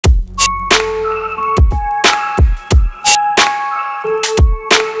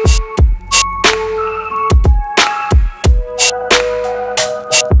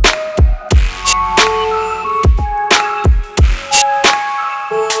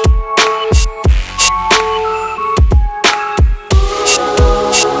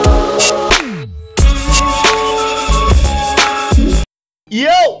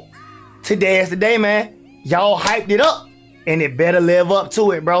Today is the day, man. Y'all hyped it up, and it better live up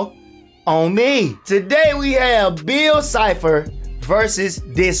to it, bro. On me. Today we have Bill Cipher versus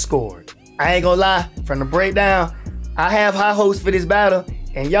Discord. I ain't gonna lie, from the breakdown, I have high hopes for this battle,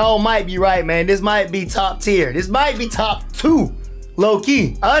 and y'all might be right, man. This might be top tier. This might be top 2, low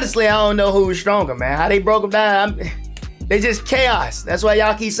key. Honestly, I don't know who's stronger, man. How they broke them down, they just chaos. That's why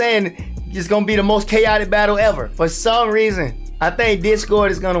y'all keep saying it's gonna be the most chaotic battle ever. For some reason, I think Discord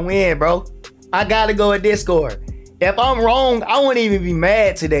is gonna win, bro. I gotta go with Discord. If I'm wrong, I won't even be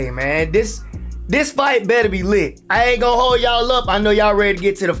mad today, man. This fight better be lit. I ain't gonna hold y'all up. I know y'all ready to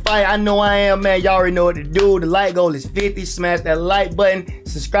get to the fight. I know I am, man. Y'all already know what to do. The like goal is 50. Smash that like button.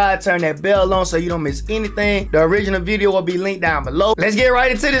 Subscribe, turn that bell on so you don't miss anything. The original video will be linked down below. Let's get right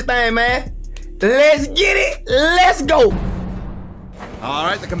into this thing, man. Let's get it. Let's go. All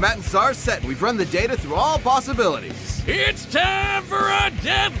right, the combatants are set. We've run the data through all possibilities. It's time for a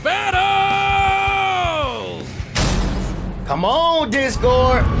death battle! Come on,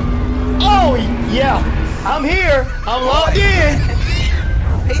 Discord. Oh, yeah. I'm here. I'm logged in.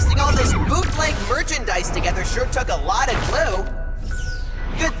 Pasting all this bootleg merchandise together sure took a lot of glue.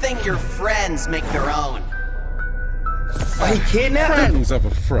 Good thing your friends make their own. Are he kidnapped? Friends of a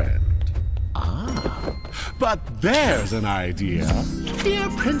friend. Ah, but there's an idea. Dear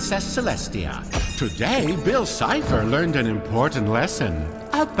Princess Celestia, today Bill Cipher learned an important lesson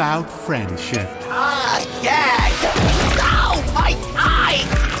about friendship. Ah, gag! Ow, my eye!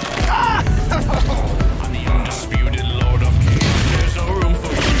 Ah. I'm the undisputed Lord of Kings. There's no room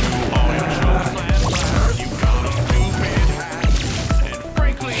for you. All your jokes land fires. You got a stupid hat. And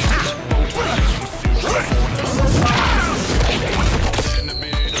frankly,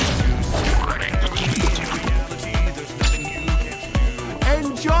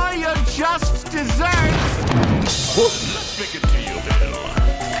 Enjoy your just desserts! stick it to you, Bill.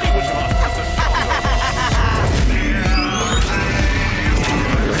 See what your heart is.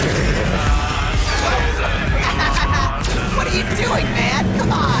 What are you doing, man?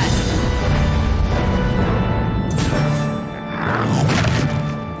 Come on!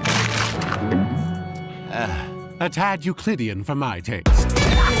 A tad Euclidean for my taste.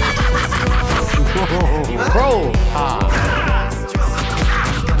 Bro.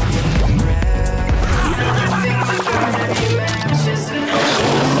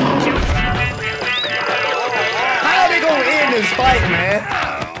 How are they gonna end this fight, man?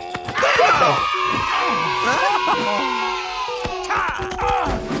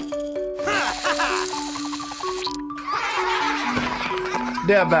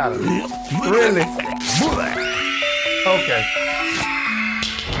 Death battle. Really? Okay.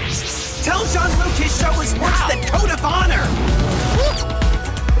 Tell Jean-Luc his show is worse than Code of Honor!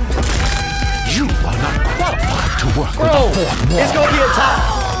 You are not qualified to work Bro, with the fourth wall. it's gonna be a tie.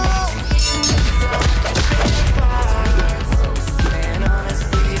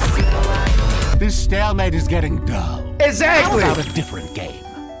 This stalemate is getting dull. Exactly. How about a different game?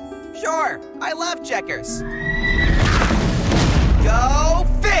 Sure, I love checkers. Go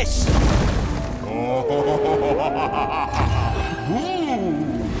fish!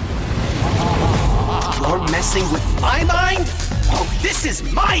 You're messing with my mind? Oh, this is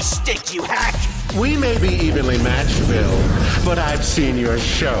my shtick, you hack! We may be evenly matched, Bill, but I've seen your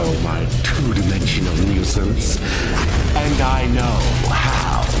show, my two-dimensional nuisance. And I know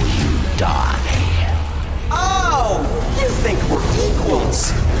how you die. Oh, you think we're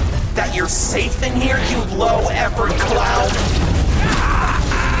equals? That you're safe in here, you low-effort clown?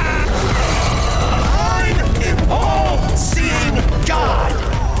 I'm an all-seeing God!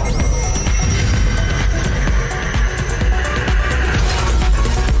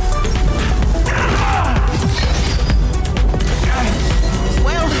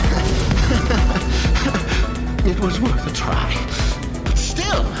 Well, it was worth a try. But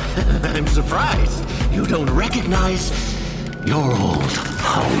still, I'm surprised you don't recognize your old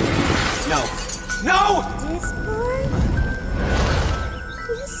home. No. No!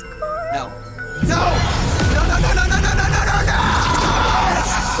 No. No! No, no, no, no, no, no, no, no, no, no!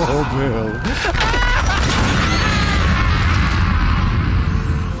 Oh, Bill.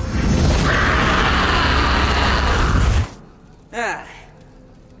 Ah,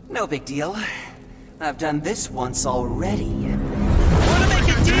 no big deal. I've done this once already. Wanna make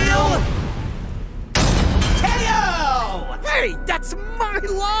a deal? KO! Hey, that's my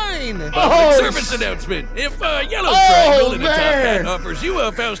line! Oh, Service announcement. If Yellow Triangle in a top man. hat offers you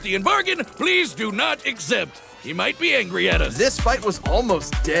a Faustian bargain, please do not accept. He might be angry at us. This fight was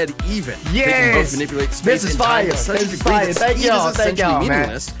almost dead even. Yes! They can both manipulate space This is and time fire. to such This a is degree fire. that Thank speed y'all. is Thank essentially y'all, man.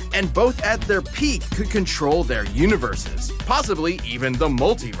 meaningless, and both at their peak could control their universes, possibly even the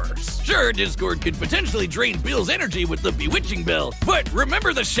multiverse. Sure, Discord could potentially drain Bill's energy with the bewitching bell, but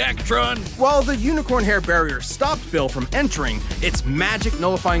remember the Shacktron? While the unicorn hair barrier stopped Bill from entering, its magic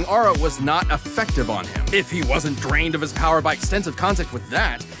nullifying aura was not effective on him. If he wasn't drained of his power by extensive contact with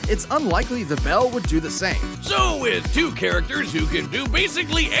that, it's unlikely the bell would do the same. So with two characters who can do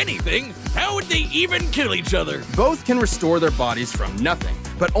basically anything, how would they even kill each other? Both can restore their bodies from nothing,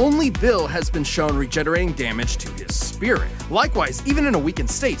 but only Bill has been shown regenerating damage to his spirit. Likewise, even in a weakened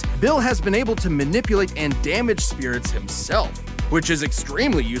state, Bill has been able to manipulate and damage spirits himself, which is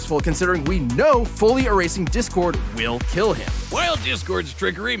extremely useful considering we know fully erasing Discord will kill him. While Discord's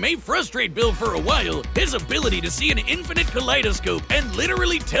trickery may frustrate Bill for a while, his ability to see an infinite kaleidoscope and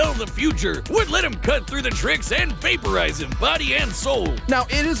literally tell the future would let him cut through the tricks and vaporize him, body and soul. Now,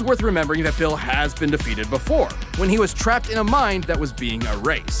 it is worth remembering that Bill has been defeated before, when he was trapped in a mind that was being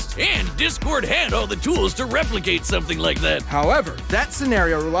erased. And Discord had all the tools to replicate something like that. However, that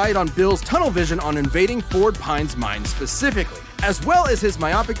scenario relied on Bill's tunnel vision on invading Ford Pine's mind specifically, as well as his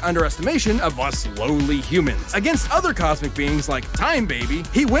myopic underestimation of us lowly humans. Against other cosmic beings like Time Baby,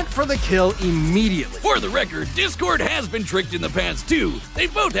 he went for the kill immediately. For the record, Discord has been tricked in the past too.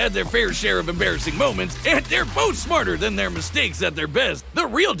 They've both had their fair share of embarrassing moments, and they're both smarter than their mistakes at their best. The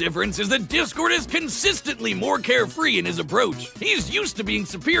real difference is that Discord is consistently more carefree in his approach. He's used to being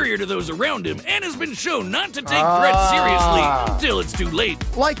superior to those around him, and has been shown not to take threats seriously until it's too late.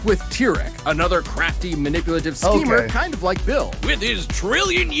 Like with Tirek, another crafty, manipulative schemer, kind of like Bill. With his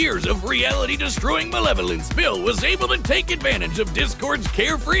trillion years of reality-destroying malevolence, Bill was able to take advantage of Discord's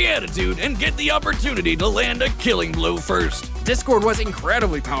carefree attitude and get the opportunity to land a killing blow first. Discord was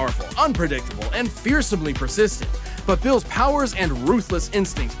incredibly powerful, unpredictable, and fearsomely persistent, but Bill's powers and ruthless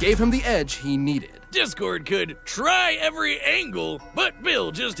instinct gave him the edge he needed. Discord could try every angle, but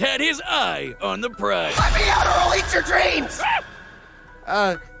Bill just had his eye on the prize. Let me out or I'll eat your dreams!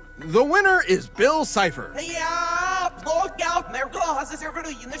 The winner is Bill Cipher.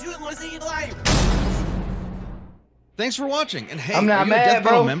 Thanks for watching, and hey, I'm not are you mad, a Death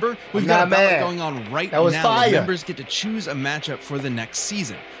Battle bro. member? We've I'm got not a battle mad. going on right That was now. fire. Where members get to choose a matchup for the next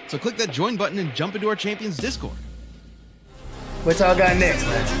season. So click that join button and jump into our champions Discord. What y'all got next,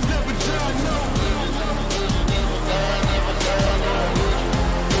 man?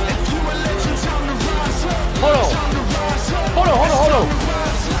 Hold on.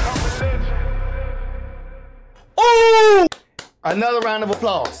 Ooh! Another round of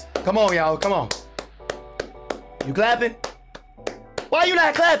applause. Come on, y'all. Come on. You clapping? Why you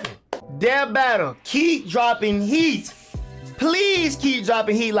not clapping? Death Battle. Keep dropping heat. Please keep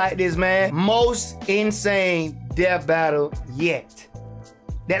dropping heat like this, man. Most insane Death Battle yet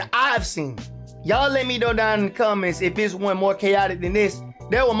that I've seen. Y'all let me know down in the comments if it's one more chaotic than this.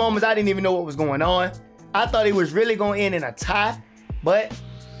 There were moments I didn't even know what was going on. I thought it was really going to end in a tie, but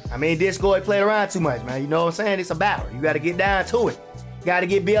I mean, Discord played around too much, man. You know what I'm saying? It's a battle. You got to get down to it. You got to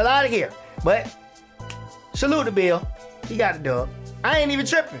get Bill out of here. But salute to Bill. He got the dub. I ain't even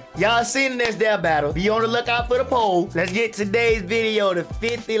tripping. Y'all seen this Death Battle. Be on the lookout for the poll. Let's get today's video to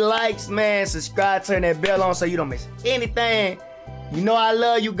 50 likes, man. Subscribe, turn that bell on so you don't miss anything. You know I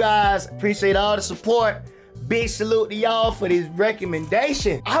love you guys. Appreciate all the support. Big salute to y'all for this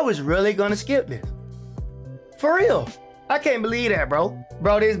recommendation. I was really gonna skip this. For real. I can't believe that, bro.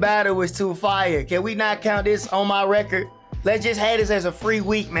 Bro, this battle was too fire. Can we not count this on my record? Let's just have this as a free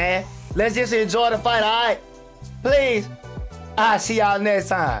week, man. Let's just enjoy the fight, all right? Please. I'll see y'all next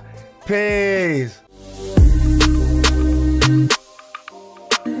time. Peace.